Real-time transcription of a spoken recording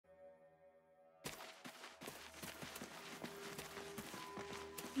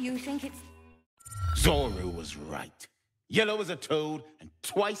You think it's... Zoru was right. Yellow as a toad and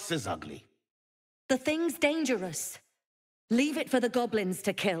twice as ugly. The thing's dangerous. Leave it for the goblins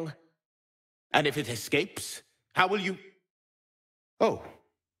to kill. And if it escapes, how will you... Oh,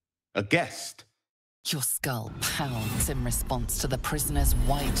 a guest. Your skull pounds in response to the prisoner's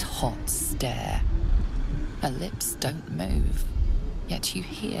white-hot stare. Her lips don't move, yet you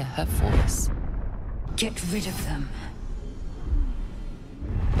hear her voice. Get rid of them.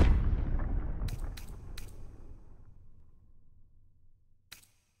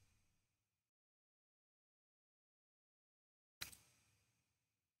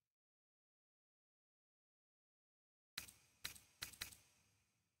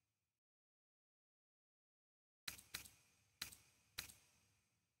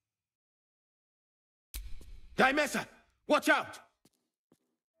 Dimesa, watch out!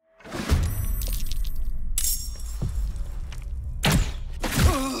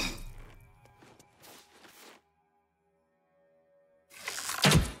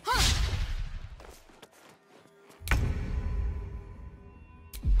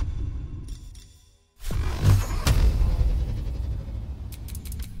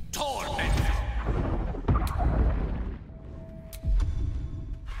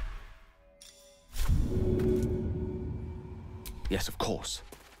 Yes, of course.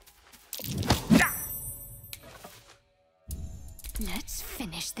 Let's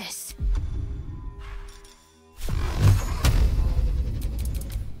finish this.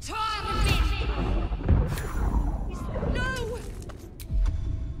 No!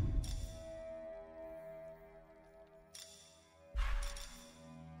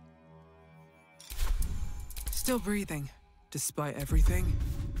 Still breathing, despite everything.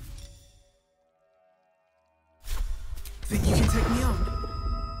 Think you can take me on?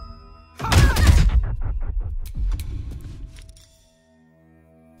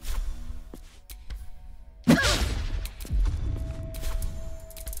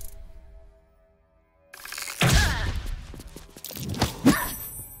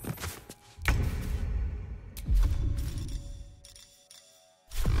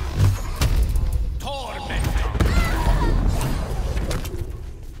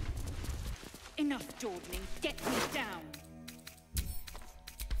 Enough dawdling. Get me down.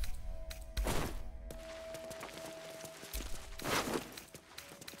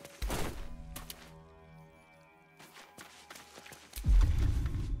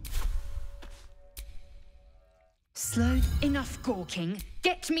 Slow. Enough gawking.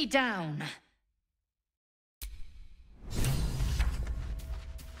 Get me down.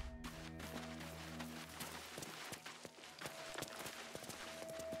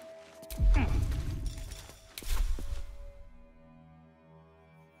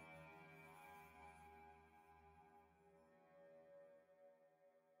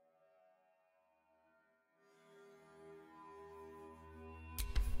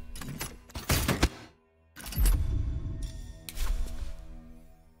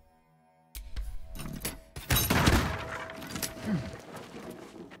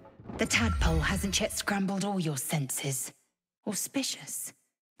 The tadpole hasn't yet scrambled all your senses. Auspicious.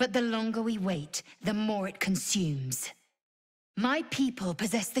 But the longer we wait, the more it consumes. My people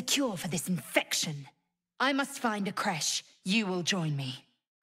possess the cure for this infection. I must find a creche. You will join me.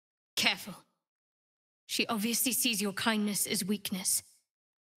 Careful. She obviously sees your kindness as weakness.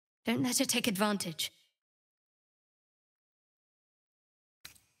 Don't let her take advantage.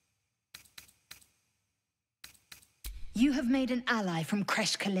 You have made an ally from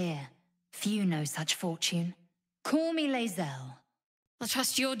Creche Kalir. Few know such fortune. Call me Lae'zel. I'll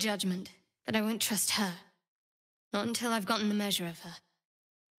trust your judgment, but I won't trust her. Not until I've gotten the measure of her.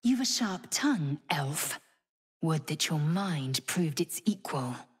 You've a sharp tongue, elf. Would that your mind proved its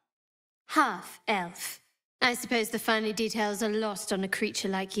equal. Half-elf. I suppose the finer details are lost on a creature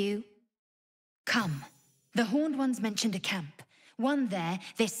like you. Come. The Horned Ones mentioned a camp. One there,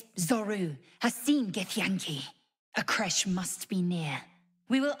 this Zoru, has seen Githyanki. A creche must be near.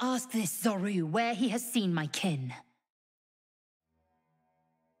 We will ask this Zoru where he has seen my kin.